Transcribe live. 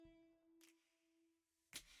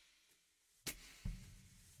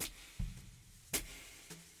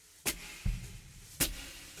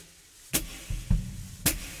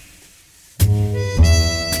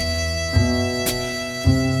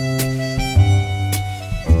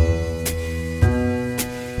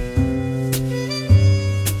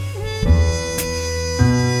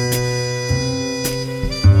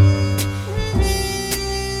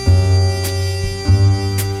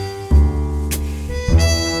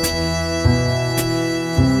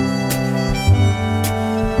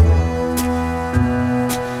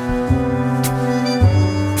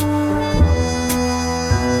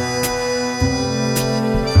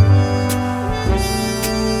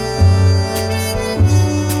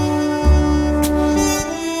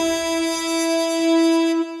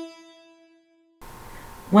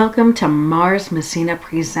Welcome to Mars Messina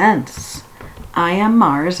Presents. I am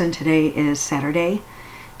Mars, and today is Saturday,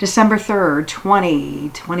 December 3rd,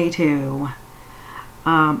 2022.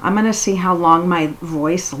 I'm going to see how long my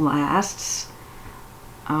voice lasts.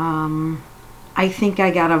 I think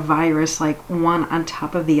I got a virus like one on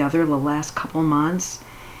top of the other the last couple months,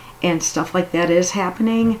 and stuff like that is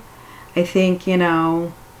happening. I think,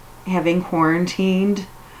 having quarantined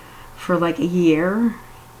for like a year,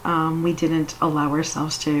 we didn't allow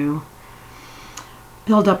ourselves to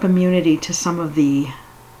build up immunity to some of the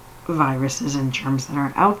viruses and germs that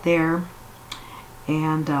are out there.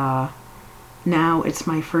 And now it's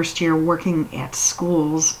my first year working at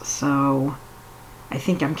schools, so I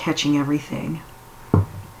think I'm catching everything.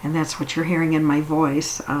 And that's what you're hearing in my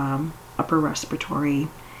voice, upper respiratory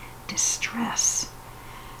distress.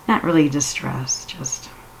 Not really distress, just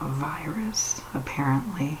a virus,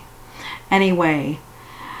 apparently. Anyway,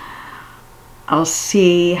 I'll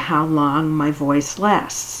see how long my voice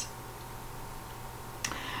lasts.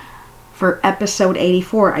 For episode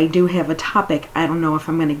 84, I do have a topic. I don't know if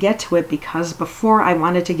I'm going to get to it because before I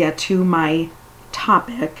wanted to get to my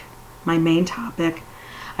topic, my main topic,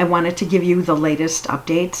 I wanted to give you the latest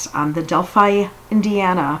updates on the Delphi,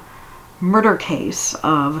 Indiana murder case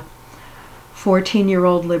of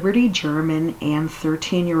 14-year-old Liberty German and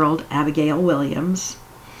 13-year-old Abigail Williams,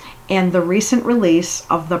 and the recent release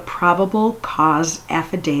of the probable cause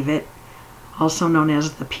affidavit, also known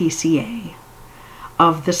as the PCA,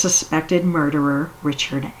 of the suspected murderer,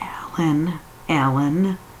 Richard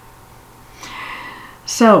Allen.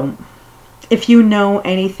 So, if you know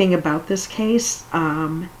anything about this case,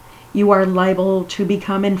 you are liable to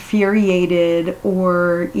become infuriated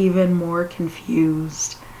or even more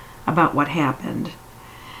confused about what happened.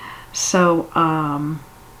 So,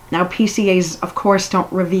 now PCAs, of course,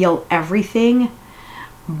 don't reveal everything,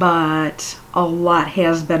 but a lot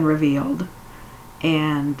has been revealed,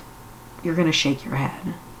 and you're going to shake your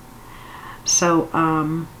head. So,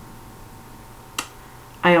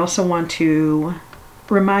 I also want to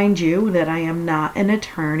remind you that I am not an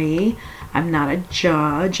attorney, I'm not a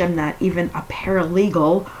judge, I'm not even a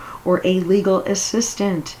paralegal or a legal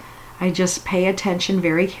assistant. I just pay attention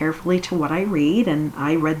very carefully to what I read, and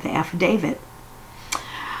I read the affidavit.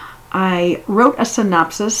 I wrote a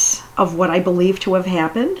synopsis of what I believe to have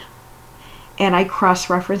happened, and I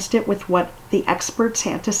cross-referenced it with what the experts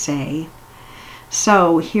had to say.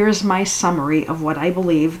 So here's my summary of what I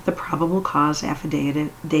believe the probable cause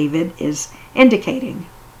affidavit is indicating.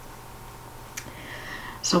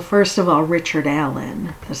 So first of all, Richard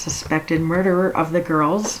Allen, the suspected murderer of the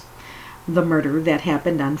girls, the murder that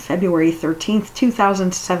happened on February 13th,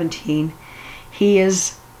 2017, he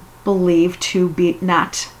is believed to be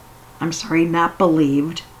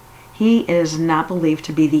He is not believed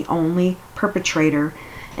to be the only perpetrator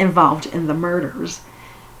involved in the murders.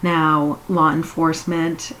 Now, law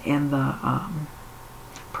enforcement and the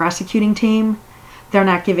prosecuting team, they're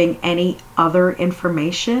not giving any other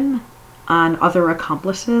information on other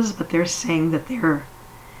accomplices, but they're saying that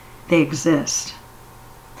they exist.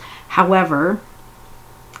 However,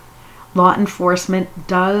 law enforcement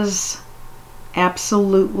does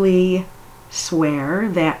absolutely swear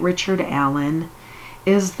that Richard Allen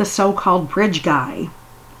is the so-called bridge guy.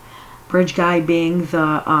 Bridge guy being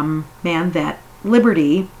the man that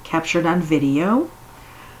Liberty captured on video,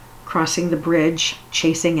 crossing the bridge,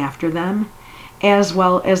 chasing after them, as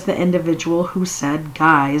well as the individual who said,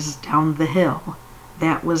 "Guys, down the hill."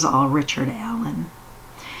 That was all Richard Allen.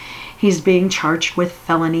 He's being charged with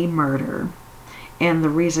felony murder. And the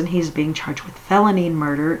reason he's being charged with felony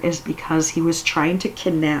murder is because he was trying to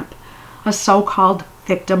kidnap a so-called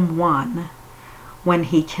victim one when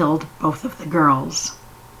he killed both of the girls.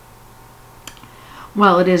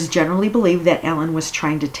 Well, it is generally believed that Allen was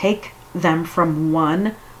trying to take them from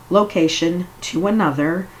one location to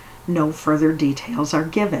another. No further details are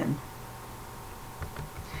given.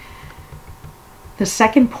 The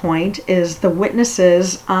second point is the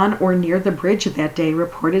witnesses on or near the bridge that day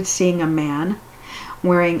reported seeing a man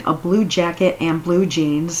wearing a blue jacket and blue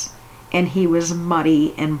jeans, and he was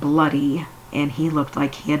muddy and bloody, and he looked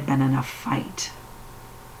like he had been in a fight.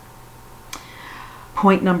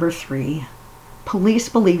 Point number 3. Police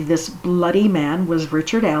believe this bloody man was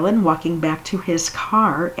Richard Allen walking back to his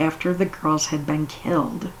car after the girls had been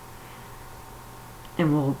killed.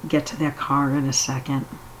 And we'll get to that car in a second.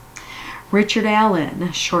 Richard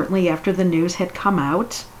Allen, shortly after the news had come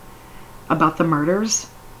out about the murders,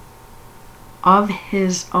 of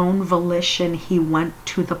his own volition, he went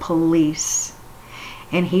to the police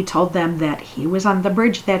and he told them that he was on the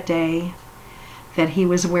bridge that day, that he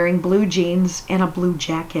was wearing blue jeans and a blue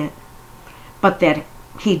jacket, but that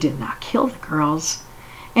he did not kill the girls,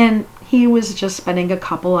 and he was just spending a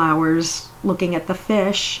couple hours looking at the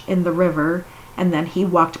fish in the river, and then he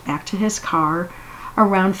walked back to his car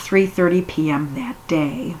around 3:30 p.m. that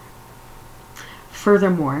day.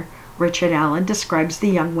 Furthermore, Richard Allen describes the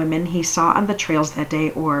young women he saw on the trails that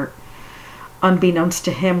day, or unbeknownst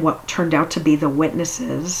to him, what turned out to be the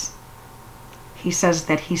witnesses. He says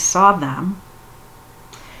that he saw them.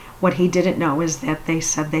 What he didn't know is that they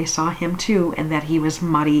said they saw him too, and that he was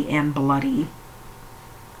muddy and bloody.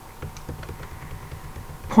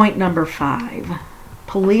 Point number 5.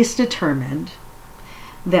 Police determined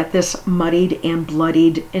that this muddied and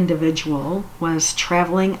bloodied individual was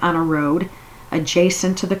traveling on a road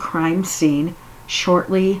adjacent to the crime scene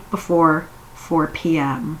shortly before 4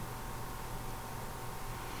 p.m.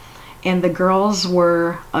 And the girls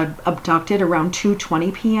were abducted around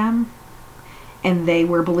 2:20 p.m. and they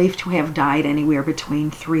were believed to have died anywhere between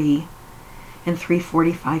 3 and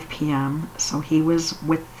 3:45 p.m. So he was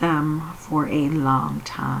with them for a long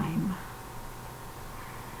time.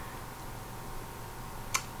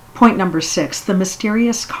 Point number 6. The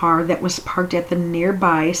mysterious car that was parked at the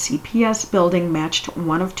nearby CPS building matched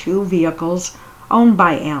one of 2 vehicles owned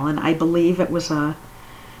by Allen. I believe it was the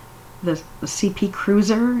CP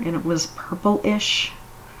Cruiser, and it was purple-ish.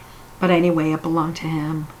 But anyway, it belonged to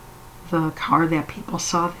him, the car that people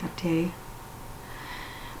saw that day.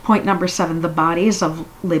 Point number 7. The bodies of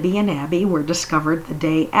Libby and Abby were discovered the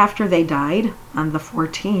day after they died, on the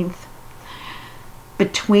 14th.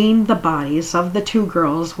 Between the bodies of the 2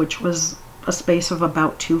 girls, which was a space of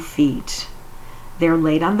about 2 feet, there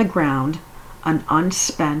laid on the ground an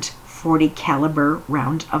unspent .40 caliber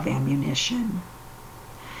round of ammunition.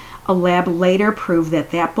 A lab later proved that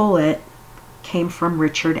that bullet came from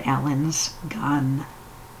Richard Allen's gun.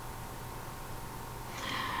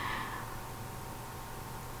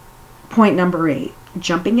 Point number 8.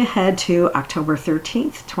 Jumping ahead to October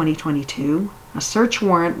 13th, 2022, a search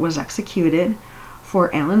warrant was executed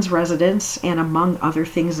for Allen's residence, and among other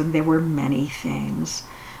things, and there were many things,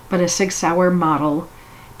 but a 6-hour model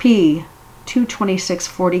 .226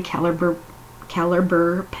 .40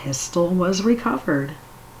 caliber pistol was recovered.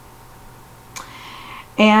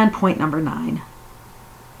 And point number 9,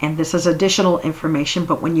 and this is additional information,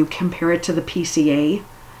 but when you compare it to the PCA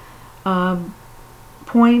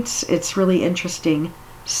points, it's really interesting.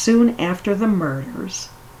 Soon after the murders,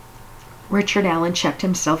 Richard Allen checked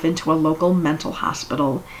himself into a local mental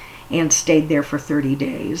hospital and stayed there for 30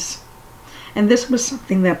 days. And this was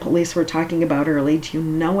something that police were talking about early. Do you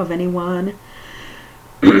know of anyone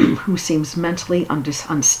who seems mentally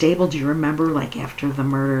unstable? Do you remember, like after the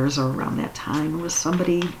murders or around that time, was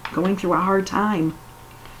somebody going through a hard time?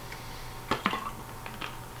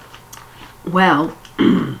 Well,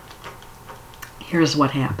 here's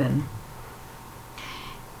what happened.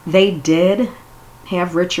 They did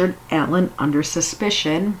have Richard Allen under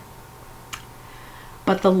suspicion,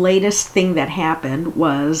 but the latest thing that happened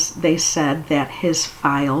was they said that his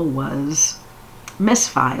file was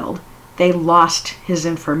misfiled. They lost his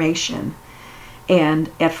information, and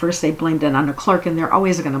at first they blamed it on a clerk, and they're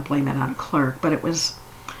always going to blame it on a clerk, but it was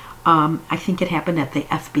I think it happened at the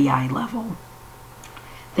FBI level.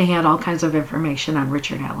 They had all kinds of information on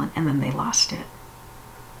Richard Allen, and then they lost it.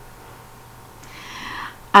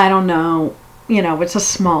 I don't know. It's a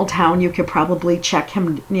small town. You could probably check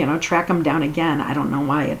him, track him down again. I don't know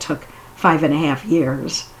why it took 5.5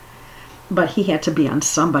 years. But he had to be on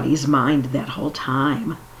somebody's mind that whole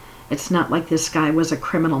time. It's not like this guy was a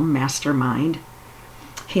criminal mastermind.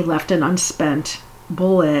 He left an unspent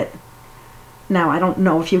bullet. Now, I don't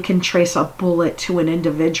know if you can trace a bullet to an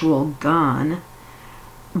individual gun,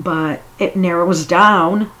 but it narrows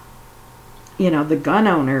down, the gun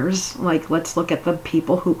owners. Like, let's look at the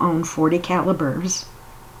people who own .40 calibers.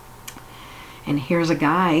 And here's a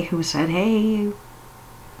guy who said, hey,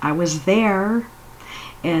 I was there.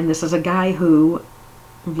 And this is a guy who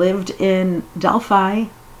lived in Delphi,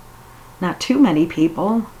 not too many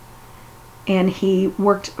people. And he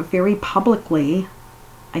worked very publicly.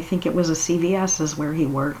 I think it was a CVS is where he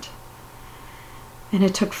worked. And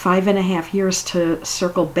it took 5.5 years to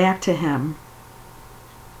circle back to him.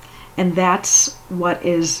 And that's what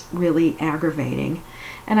is really aggravating.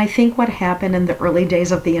 And I think what happened in the early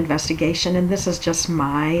days of the investigation, and this is just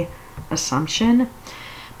my assumption,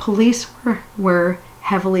 police were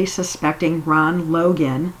heavily suspecting Ron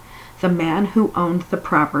Logan, the man who owned the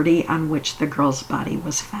property on which the girl's body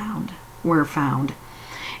were found.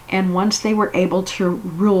 And once they were able to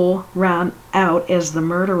rule Ron out as the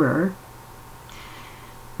murderer,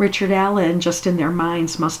 Richard Allen, just in their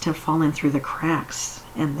minds, must have fallen through the cracks.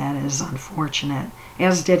 and that is unfortunate,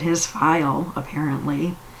 as did his file,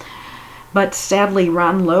 apparently. But sadly,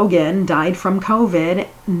 Ron Logan died from COVID,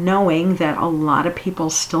 knowing that a lot of people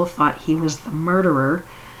still thought he was the murderer,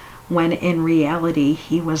 when in reality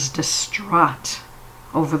he was distraught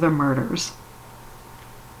over the murders.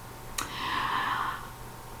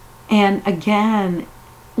 And again,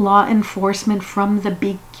 law enforcement from the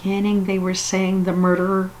beginning, they were saying the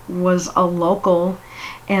murderer was a local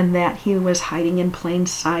and that he was hiding in plain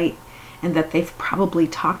sight and that they've probably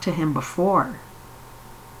talked to him before.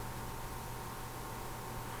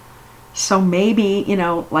 So maybe,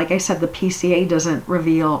 like I said, the PCA doesn't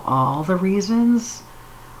reveal all the reasons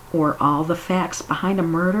or all the facts behind a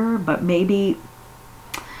murder, but maybe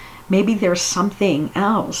there's something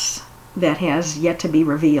else that has yet to be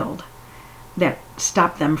revealed that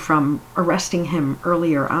stopped them from arresting him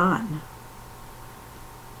earlier on.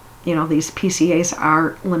 These PCAs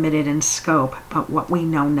are limited in scope, but what we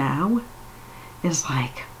know now is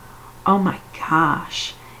like, oh my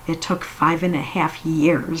gosh, it took 5.5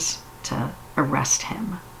 years to arrest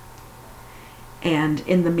him. And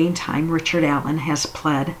in the meantime, Richard Allen has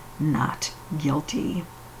pled not guilty.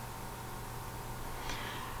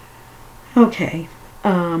 Okay,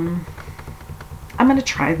 I'm going to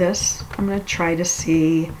try this. I'm going to try to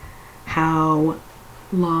see how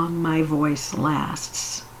long my voice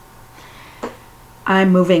lasts.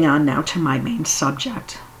 I'm moving on now to my main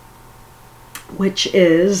subject, which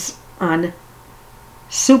is on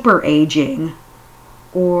super aging,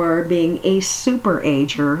 or being a super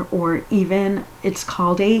ager, or even it's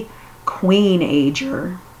called a queen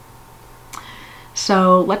ager.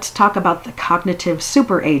 So let's talk about the cognitive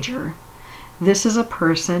super ager. This is a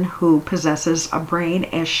person who possesses a brain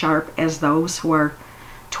as sharp as those who are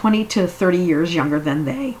 20 to 30 years younger than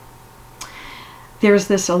they. There's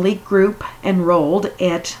this elite group enrolled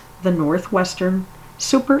at the Northwestern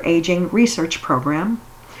Super Aging Research Program,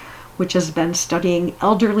 which has been studying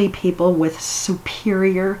elderly people with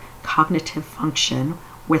superior cognitive function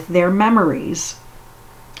with their memories.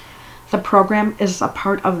 The program is a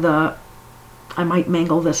part of the, I might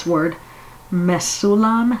mangle this word,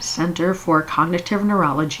 Mesulam Center for Cognitive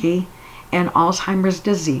Neurology and Alzheimer's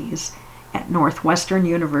Disease at Northwestern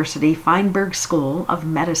University Feinberg School of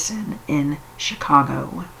Medicine in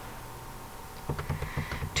Chicago.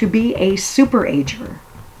 To be a super ager,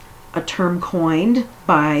 a term coined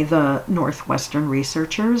by the Northwestern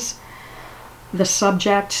researchers, the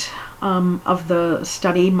subject of the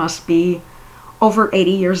study must be over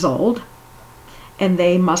 80 years old, and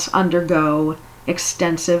they must undergo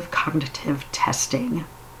extensive cognitive testing.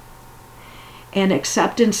 And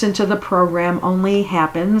acceptance into the program only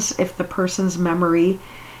happens if the person's memory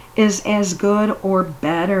is as good or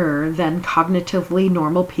better than cognitively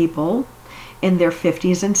normal people in their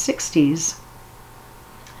 50s and 60s.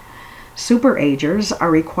 Superagers are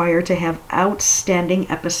required to have outstanding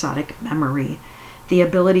episodic memory, the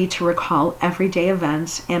ability to recall everyday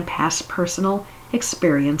events and past personal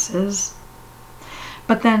experiences.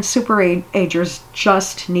 But then superagers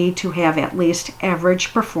just need to have at least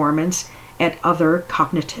average performance at other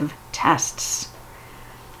cognitive tests,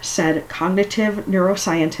 said cognitive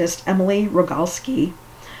neuroscientist Emily Rogalski,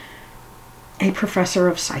 a professor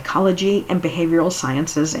of psychology and behavioral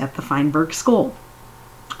sciences at the Feinberg School.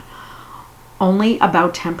 Only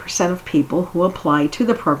about 10% of people who apply to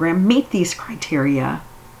the program meet these criteria,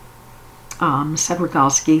 said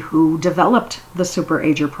Rogalski, who developed the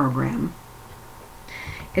Superager program.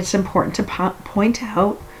 It's important to point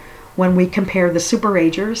out, when we compare the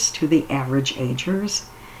superagers to the average agers,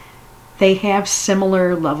 they have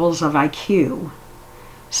similar levels of IQ.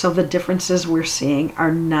 So the differences we're seeing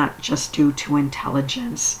are not just due to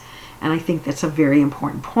intelligence. And I think that's a very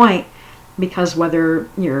important point, because whether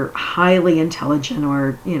you're highly intelligent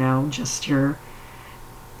or, just your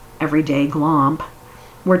everyday glomp,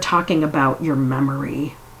 we're talking about your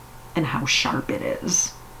memory and how sharp it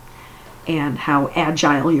is and how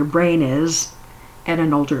agile your brain is at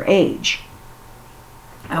an older age.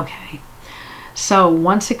 Okay, so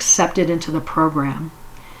once accepted into the program,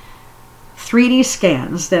 3D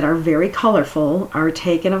scans that are very colorful are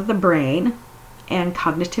taken of the brain, and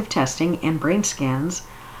cognitive testing and brain scans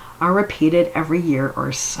are repeated every year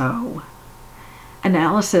or so.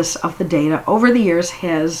 Analysis of the data over the years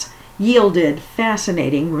has yielded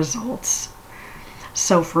fascinating results.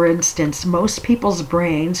 So, for instance, most people's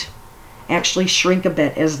brains actually shrink a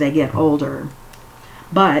bit as they get older.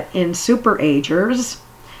 But in superagers,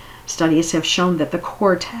 studies have shown that the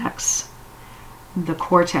cortex,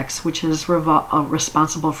 which is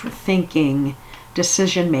responsible for thinking,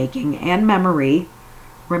 decision-making, and memory,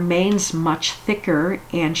 remains much thicker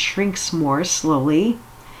and shrinks more slowly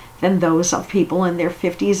than those of people in their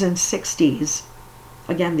 50s and 60s.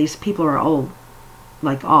 Again, these people are old,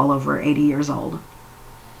 like all over 80 years old.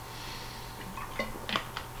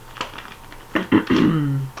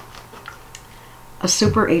 A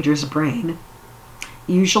superager's brain,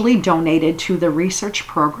 usually donated to the research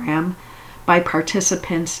program by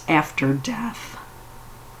participants after death,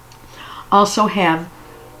 also have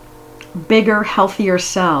bigger, healthier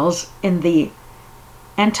cells in the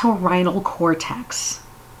entorhinal cortex.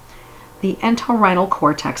 The entorhinal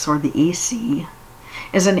cortex, or the EC,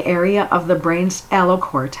 is an area of the brain's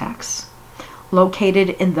allocortex located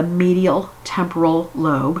in the medial temporal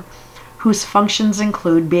lobe, whose functions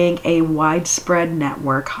include being a widespread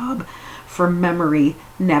network hub for memory,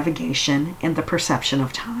 navigation, and the perception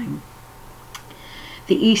of time.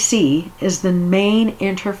 The EC is the main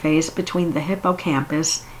interface between the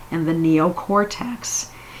hippocampus and the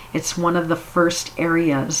neocortex. It's one of the first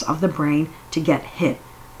areas of the brain to get hit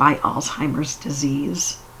by Alzheimer's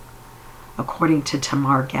disease, according to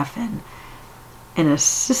Tamar Geffen, an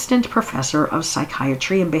assistant professor of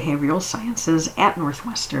psychiatry and behavioral sciences at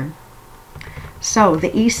Northwestern. So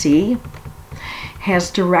the EC has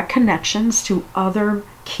direct connections to other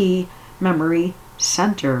key memory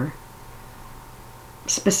center,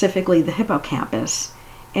 specifically the hippocampus,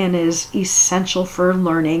 and is essential for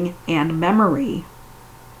learning and memory.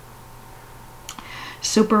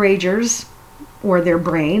 Superagers, or their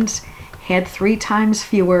brains, had 3 times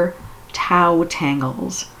fewer tau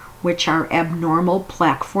tangles, which are abnormal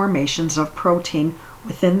plaque formations of protein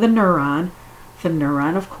within the neuron. The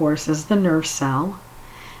neuron, of course, is the nerve cell,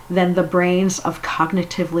 than the brains of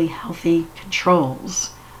cognitively healthy controls,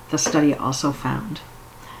 the study also found.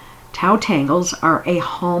 Tau tangles are a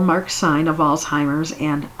hallmark sign of Alzheimer's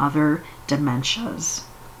and other dementias.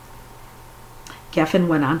 Geffen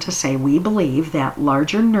went on to say, we believe that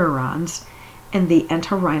larger neurons in the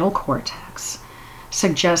entorhinal cortex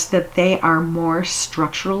suggest that they are more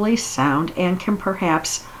structurally sound and can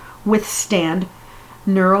perhaps withstand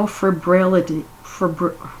neurofibrillary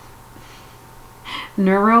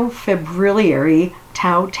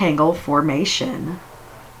tau tangle formation.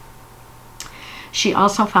 She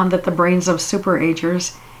also found that the brains of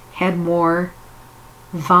superagers had more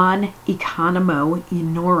von Economo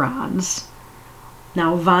neurons.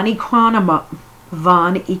 Now, von Economo,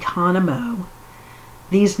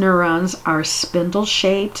 these neurons are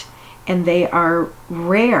spindle-shaped, and they are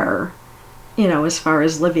rare, as far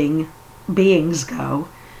as living beings go.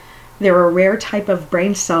 They're a rare type of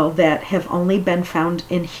brain cell that have only been found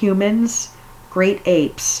in humans, great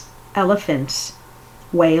apes, elephants,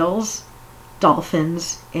 whales,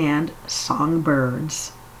 dolphins, and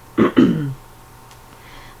songbirds. The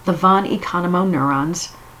von Economo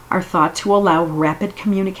neurons are thought to allow rapid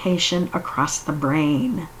communication across the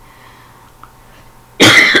brain.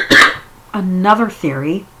 Another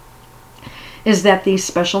theory is that these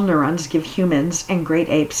special neurons give humans and great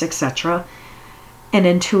apes, etc., an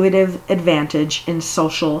intuitive advantage in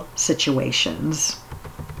social situations.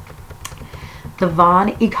 The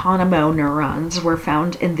von Economo neurons were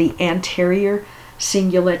found in the anterior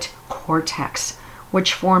cingulate cortex,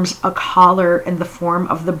 which forms a collar in the form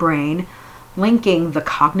of the brain, linking the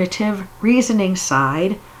cognitive reasoning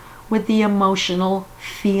side with the emotional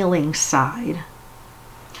feeling side.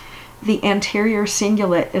 The anterior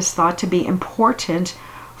cingulate is thought to be important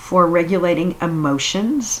for regulating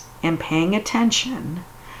emotions and paying attention,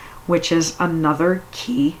 which is another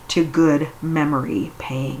key to good memory,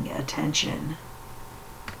 paying attention.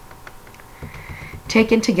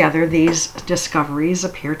 Taken together, these discoveries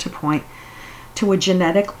appear to point to a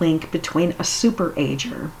genetic link between a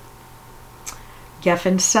superager.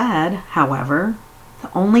 Geffen said, however,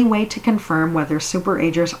 the only way to confirm whether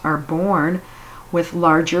superagers are born with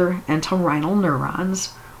larger entorhinal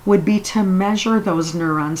neurons would be to measure those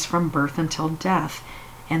neurons from birth until death,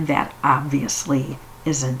 and that obviously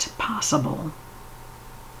isn't possible.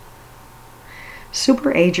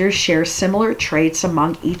 Superagers share similar traits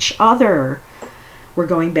among each other. We're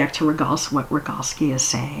going back to what Rogalski is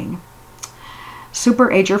saying.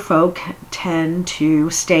 Superager folk tend to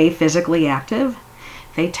stay physically active.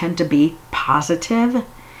 They tend to be positive.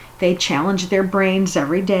 They challenge their brains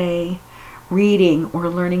every day, reading or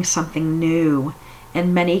learning something new,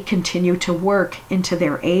 and many continue to work into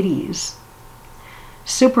their 80s.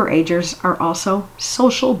 Superagers are also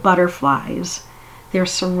social butterflies. They're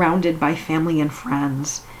surrounded by family and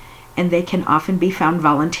friends, and they can often be found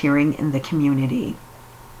volunteering in the community.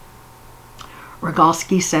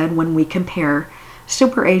 Rogalski said, when we compare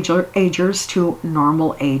superagers to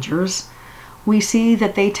normal agers, we see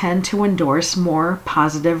that they tend to endorse more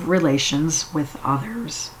positive relations with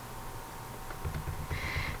others.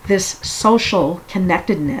 This social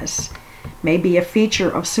connectedness may be a feature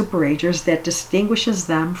of superagers that distinguishes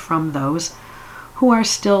them from those who are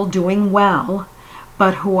still doing well,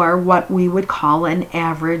 but who are what we would call an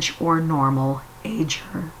average or normal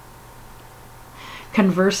ager.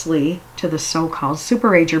 Conversely, to the so-called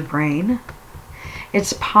superager brain,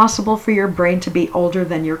 it's possible for your brain to be older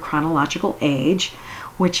than your chronological age,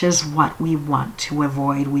 which is what we want to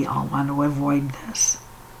avoid. We all want to avoid this.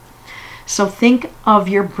 So think of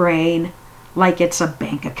your brain like it's a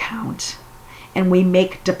bank account, and we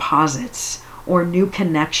make deposits or new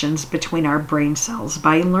connections between our brain cells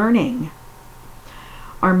by learning.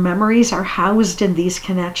 Our memories are housed in these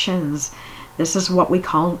connections. This is what we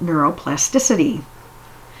call neuroplasticity.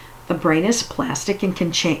 The brain is plastic and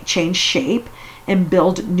can change shape and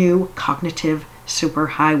build new cognitive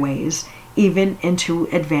superhighways, even into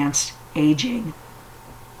advanced aging.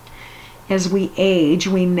 As we age,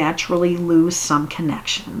 we naturally lose some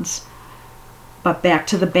connections. But back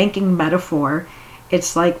to the banking metaphor,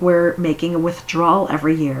 it's like we're making a withdrawal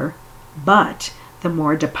every year, but the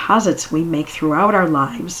more deposits we make throughout our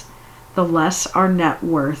lives, the less our net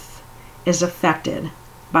worth is affected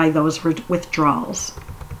by those withdrawals.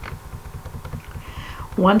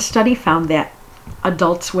 One study found that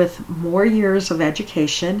adults with more years of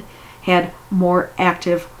education had more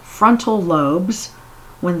active frontal lobes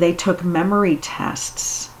when they took memory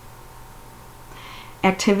tests.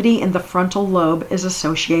 Activity in the frontal lobe is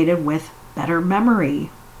associated with better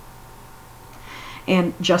memory.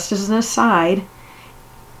 And just as an aside,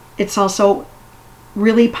 it's also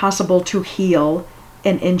really possible to heal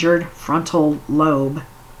an injured frontal lobe.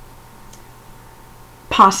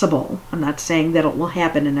 Possible. I'm not saying that it will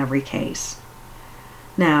happen in every case.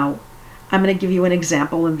 Now, I'm going to give you an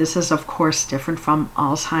example, and this is of course different from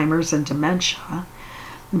Alzheimer's and dementia,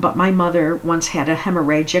 but my mother once had a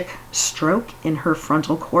hemorrhagic stroke in her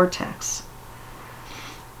frontal cortex.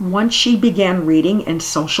 Once she began reading and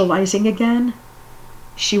socializing again,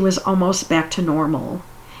 she was almost back to normal.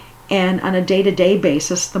 And on a day-to-day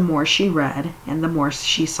basis, the more she read and the more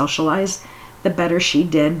she socialized, the better she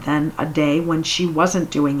did than a day when she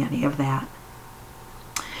wasn't doing any of that.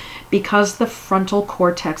 Because the frontal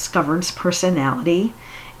cortex governs personality,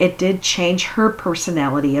 it did change her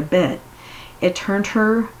personality a bit. It turned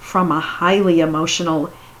her from a highly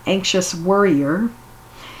emotional, anxious worrier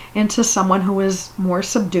into someone who was more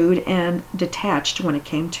subdued and detached when it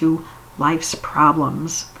came to life's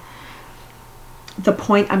problems. The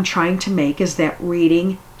point I'm trying to make is that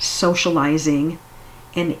reading, socializing,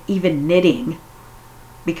 and even knitting,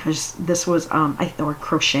 because this was, or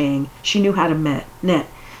crocheting, she knew how to knit.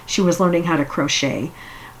 She was learning how to crochet.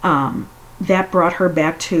 That brought her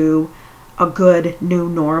back to a good new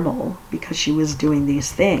normal because she was doing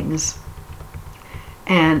these things.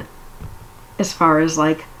 And as far as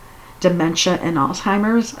like dementia and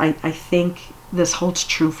Alzheimer's, I think this holds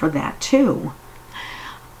true for that too.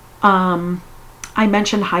 I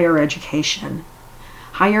mentioned higher education.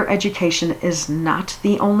 Higher education is not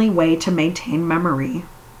the only way to maintain memory.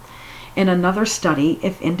 In another study,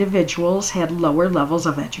 if individuals had lower levels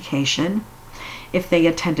of education, if they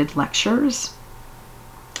attended lectures,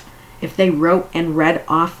 if they wrote and read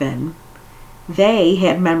often, they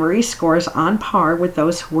had memory scores on par with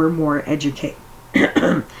those who were more educated.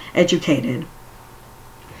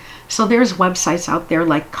 So there's websites out there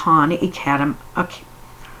like Khan Academy,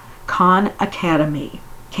 Khan Academy,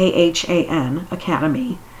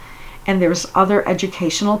 and there's other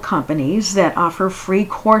educational companies that offer free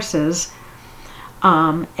courses,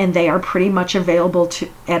 and they are pretty much available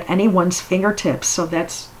at anyone's fingertips. So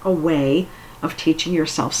that's a way of teaching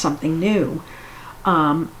yourself something new.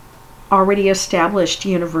 Already established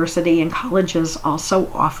university and colleges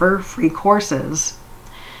also offer free courses.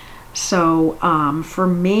 So for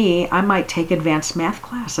me, I might take advanced math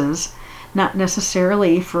classes, not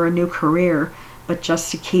necessarily for a new career, but just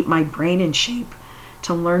to keep my brain in shape,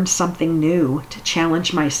 to learn something new, to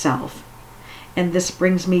challenge myself. And this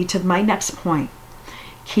brings me to my next point.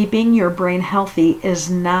 Keeping your brain healthy is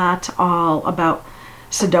not all about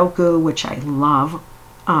Sudoku, which I love.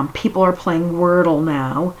 People are playing Wordle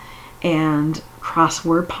now, and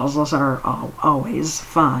crossword puzzles are always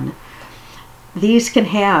fun. These can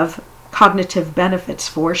have cognitive benefits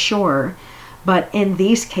for sure, but in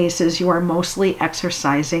these cases you are mostly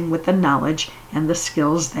exercising with the knowledge and the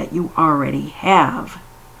skills that you already have.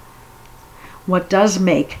 What does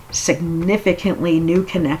make significantly new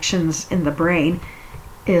connections in the brain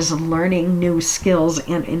is learning new skills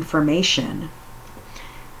and information.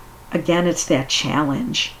 Again, it's that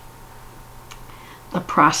challenge. the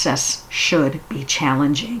process should be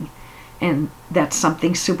challenging. And that's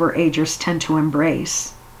something superagers tend to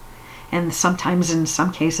embrace. And sometimes, in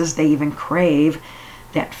some cases, they even crave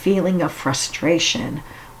that feeling of frustration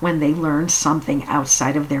when they learn something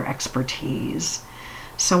outside of their expertise.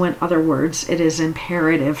 So in other words, it is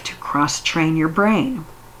imperative to cross-train your brain.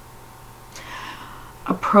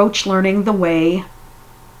 Approach learning the way,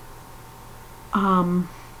 I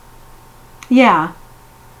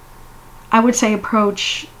would say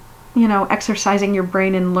approach, exercising your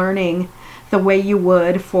brain and learning the way you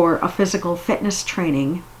would for a physical fitness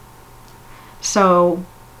training. So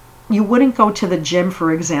you wouldn't go to the gym,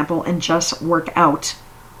 for example, and just work out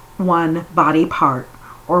one body part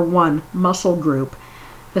or one muscle group.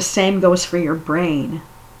 The same goes for your brain.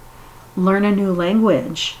 Learn a new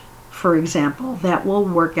language, for example. That will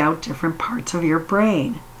work out different parts of your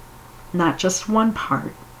brain, not just one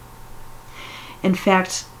part. In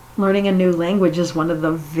fact, learning a new language is one of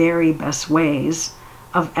the very best ways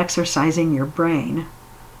of exercising your brain.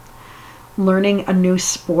 Learning a new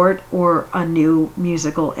sport or a new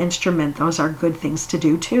musical instrument, those are good things to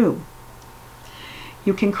do too.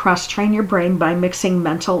 You can cross-train your brain by mixing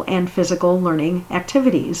mental and physical learning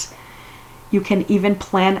activities. You can even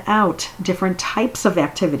plan out different types of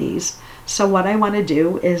activities. So what I want to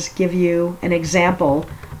do is give you an example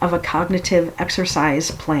of a cognitive exercise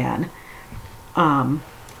plan.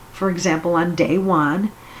 For example, on day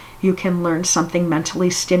 1, you can learn something mentally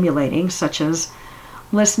stimulating, such as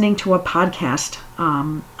listening to a podcast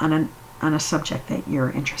on a subject that you're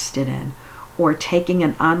interested in, or taking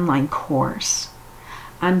an online course.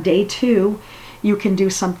 On day 2, you can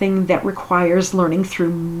do something that requires learning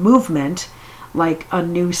through movement, like a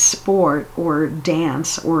new sport or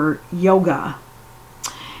dance or yoga.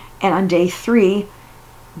 And on day 3,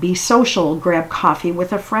 be social, grab coffee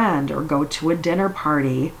with a friend or go to a dinner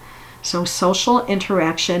party. So social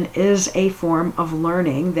interaction is a form of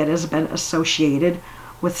learning that has been associated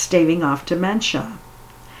with staving off dementia.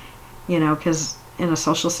 Because in a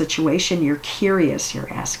social situation, you're curious,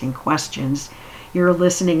 you're asking questions, you're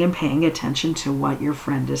listening and paying attention to what your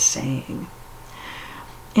friend is saying.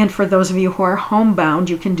 And for those of you who are homebound,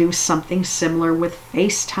 you can do something similar with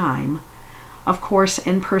FaceTime. Of course,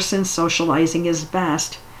 in-person socializing is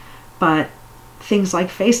best, but things like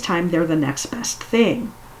FaceTime, they're the next best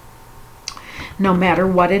thing. No matter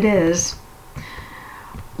what it is,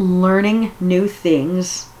 learning new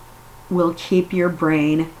things will keep your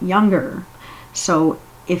brain younger. So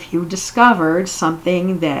if you discovered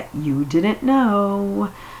something that you didn't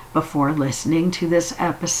know before listening to this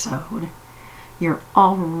episode, you're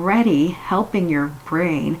already helping your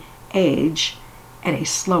brain age at a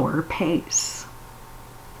slower pace.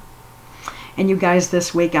 And you guys,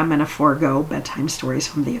 this week I'm going to forego bedtime stories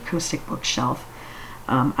from the acoustic bookshelf.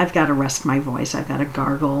 I've got to rest my voice. I've got to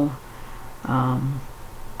gargle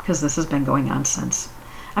because this has been going on since.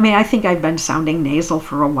 I think I've been sounding nasal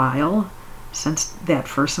for a while since that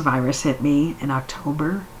first virus hit me in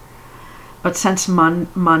October. But since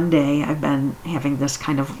Monday, I've been having this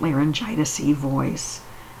kind of laryngitis-y voice,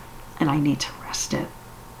 and I need to rest it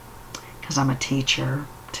because I'm a teacher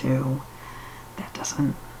too. That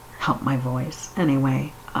doesn't help my voice.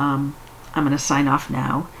 Anyway, I'm going to sign off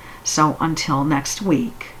now. So until next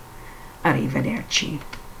week, arrivederci.